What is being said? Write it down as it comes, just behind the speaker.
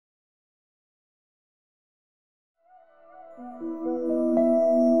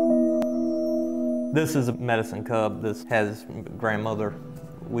This is a medicine cup. This has grandmother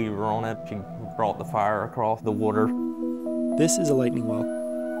weaver on it. She brought the fire across the water. This is a lightning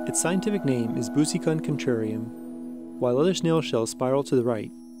whelk. Its scientific name is Busicon contrarium. While other snail shells spiral to the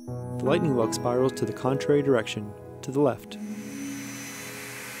right, the lightning whelk spirals to the contrary direction, to the left.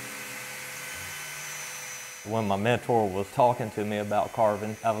 When my mentor was talking to me about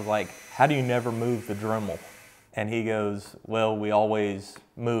carving, I was like, how do you never move the Dremel? And he goes, well, we always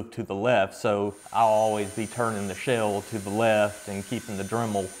move to the left, so I'll always be turning the shell to the left and keeping the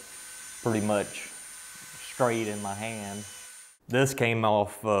Dremel pretty much straight in my hand. This came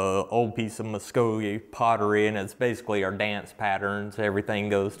off an old piece of Muscogee pottery, and it's basically our dance patterns. Everything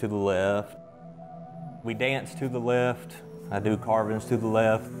goes to the left. We dance to the left. I do carvings to the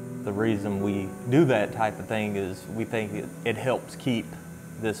left. The reason we do that type of thing is we think it helps keep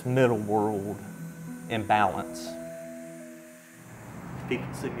this middle world in balance. People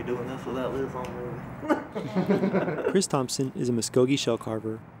see me doing this without this on there. Chris Thompson is a Muscogee shell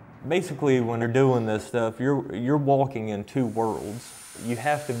carver. Basically, when you're doing this stuff, you're walking in two worlds. You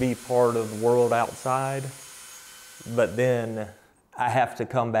have to be part of the world outside, but then I have to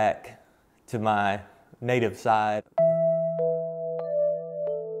come back to my native side.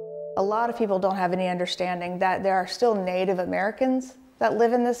 A lot of people don't have any understanding that there are still Native Americans that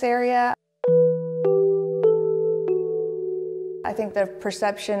live in this area. I think the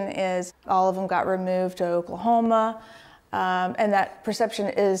perception is all of them got removed to Oklahoma, and that perception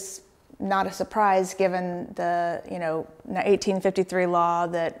is not a surprise given the 1853 law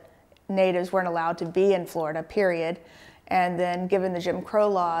that natives weren't allowed to be in Florida, period, and then given the Jim Crow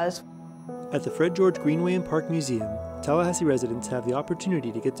laws. At the Fred George Greenway and Park Museum, Tallahassee residents have the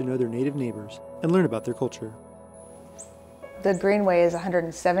opportunity to get to know their native neighbors and learn about their culture. The Greenway is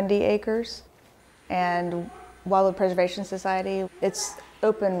 170 acres, and Wildwood Preservation Society, it's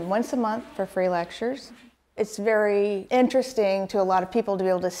open once a month for free lectures. It's very interesting to a lot of people to be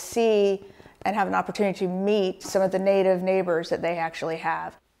able to see and have an opportunity to meet some of the native neighbors that they actually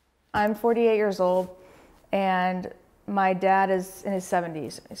have. I'm 48 years old, and my dad is in his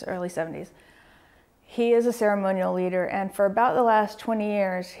 70s, his early 70s. He is a ceremonial leader, and for about the last 20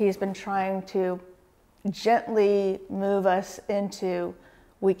 years, he's been trying to gently move us into,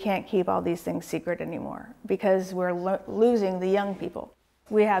 we can't keep all these things secret anymore because we're losing the young people.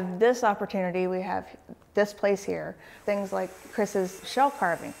 We have this opportunity, we have this place here. Things like Chris's shell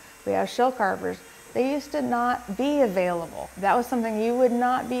carving. We have shell carvers. They used to not be available. That was something you would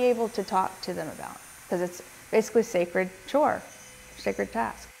not be able to talk to them about because it's basically sacred chore, sacred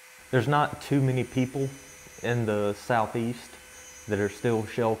task. There's not too many people in the Southeast that are still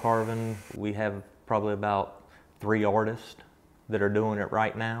shell carving. We have probably about 3 artists that are doing it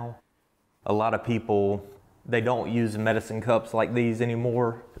right now. A lot of people, they don't use medicine cups like these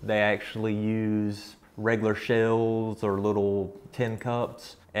anymore. They actually use regular shells or little tin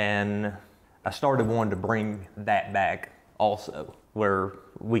cups. And I started wanting to bring that back also, where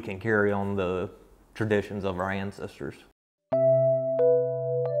we can carry on the traditions of our ancestors.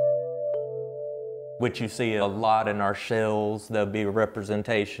 Which you see a lot in our shells. There'll be a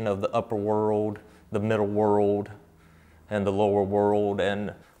representation of the upper world, the middle world, and the lower world.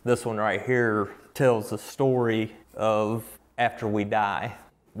 And this one right here tells the story of after we die.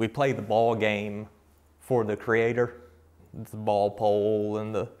 We play the ball game for the Creator, the ball pole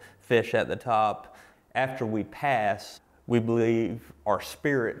and the fish at the top. After we pass, we believe our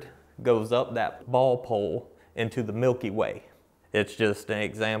spirit goes up that ball pole into the Milky Way. It's just an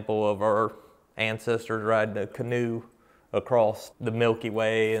example of our ancestors riding a canoe across the Milky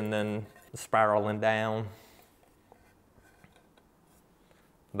Way and then spiraling down.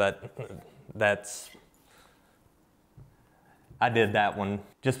 But I did that one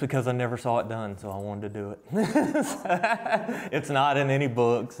just because I never saw it done, so I wanted to do it. It's not in any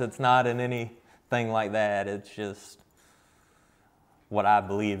books, it's not in anything like that, it's just what I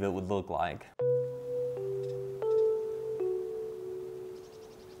believe it would look like.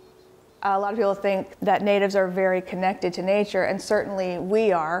 A lot of people think that natives are very connected to nature, and certainly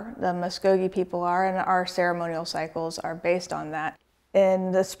we are, the Muscogee people are, and our ceremonial cycles are based on that.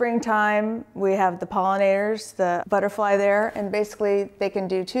 In the springtime, we have the pollinators, the butterfly there, and basically they can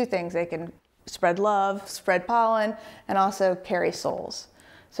do 2 things. They can spread love, spread pollen, and also carry souls.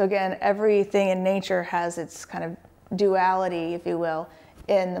 So again, everything in nature has its kind of duality, if you will,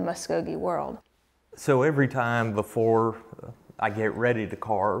 in the Muscogee world. So every time before I get ready to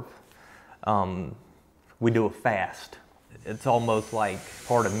carve, we do a fast. It's almost like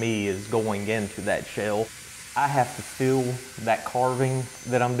part of me is going into that shell. I have to feel that carving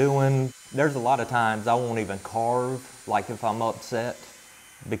that I'm doing. There's a lot of times I won't even carve like if I'm upset,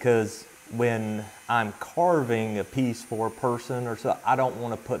 because when I'm carving a piece for a person or so, I don't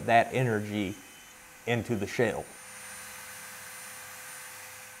want to put that energy into the shell.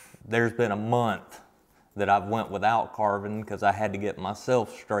 There's been a month that I've went without carving because I had to get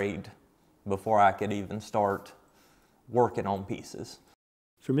myself straight before I could even start working on pieces.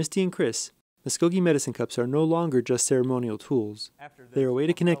 For Misty and Chris, Muscogee medicine cups are no longer just ceremonial tools. They are a way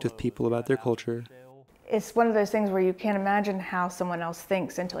to connect with people about their culture. It's one of those things where you can't imagine how someone else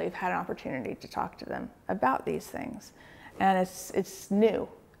thinks until you've had an opportunity to talk to them about these things. And it's new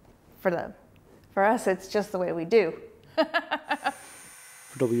for them. For us, it's just the way we do.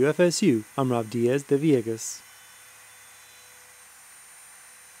 For WFSU, I'm Rob Diaz de Villegas.